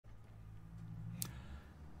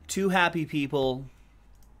2 happy people,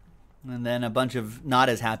 and then a bunch of not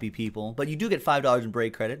as happy people. But you do get $5 in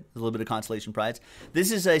break credit, a little bit of consolation prize.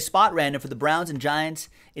 This is a spot random for the Browns and Giants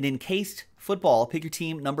in encased football. Pick your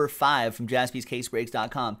team number 5 from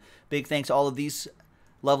jaspyscasebreaks.com. Big thanks to all of these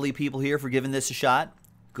lovely people here for giving this a shot.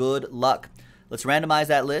 Good luck. Let's randomize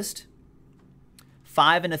that list.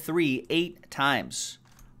 5 and a 3, 8 times.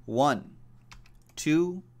 1,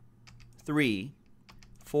 2, 3,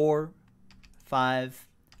 4, 5,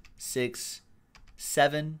 6,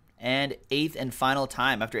 7, and 8th and final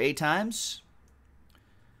time. After 8 times,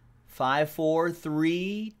 5, 4,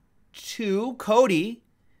 3, 2, Cody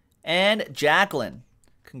and Jacqueline.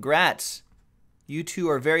 Congrats. You two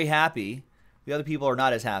are very happy. The other people are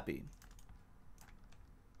not as happy.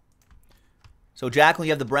 So, Jacqueline,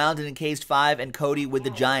 you have the Browns in encased 5, and Cody with the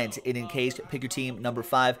Giants in encased. Pick your team number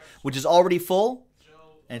 5, which is already full,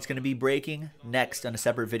 and it's going to be breaking next on a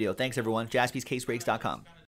separate video. Thanks, everyone. jaspyscasebreaks.com.